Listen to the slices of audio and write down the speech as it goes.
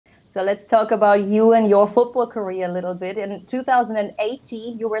So let's talk about you and your football career a little bit. In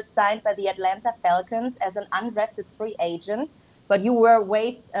 2018, you were signed by the Atlanta Falcons as an undrafted free agent, but you were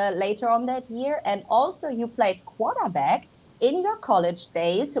waived later on that year. And also, you played quarterback in your college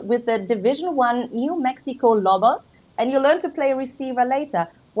days with the Division One New Mexico Lobos, and you learned to play receiver later.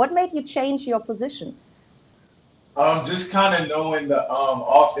 What made you change your position? Just kind of knowing the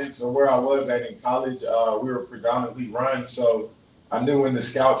offense or where I was at in college, we were predominantly run, so I knew when the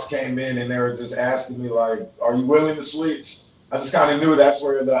scouts came in and they were just asking me like, "Are you willing to switch?" I just kind of knew that's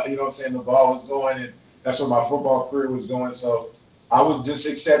where the ball was going, and that's where my football career was going. So I was just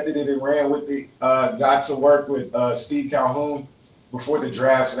accepted it and ran with it. Got to work with Steve Calhoun before the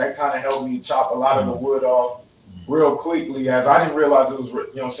draft, so that kind of helped me chop a lot of the wood off real quickly, as I didn't realize it was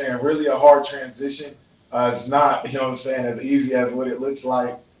really a hard transition. It's not, as easy as what it looks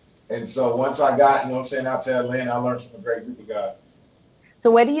like. And so once I got, out to Atlanta, I learned from a great group of guys. So,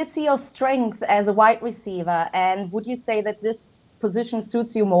 where do you see your strength as a wide receiver? And would you say that this position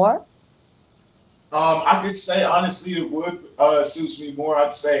suits you more? I could say honestly, it would suits me more.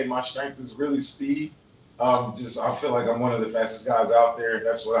 I'd say my strength is really speed. Just I feel like I'm one of the fastest guys out there.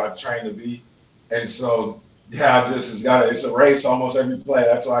 That's what I train to be. And so yeah, I just it's a race almost every play.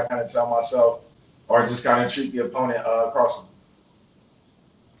 That's what I kind of tell myself, or just kind of treat the opponent across them.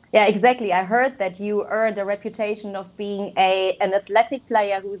 Yeah, exactly. I heard that you earned a reputation of being an athletic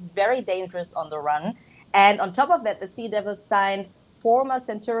player who's very dangerous on the run. And on top of that, the Sea Devils signed former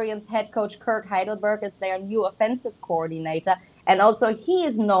Centurions head coach Kirk Heidelberg as their new offensive coordinator. And also he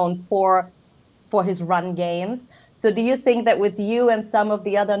is known for his run games. So do you think that with you and some of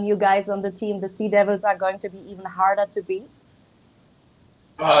the other new guys on the team, the Sea Devils are going to be even harder to beat?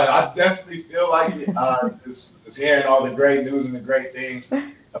 I definitely feel like it. Just hearing all the great news and the great things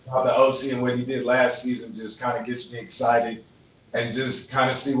about the OC and what he did last season just kind of gets me excited, and just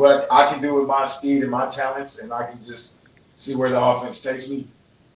kind of see what I can do with my speed and my talents, and I can just see where the offense takes me.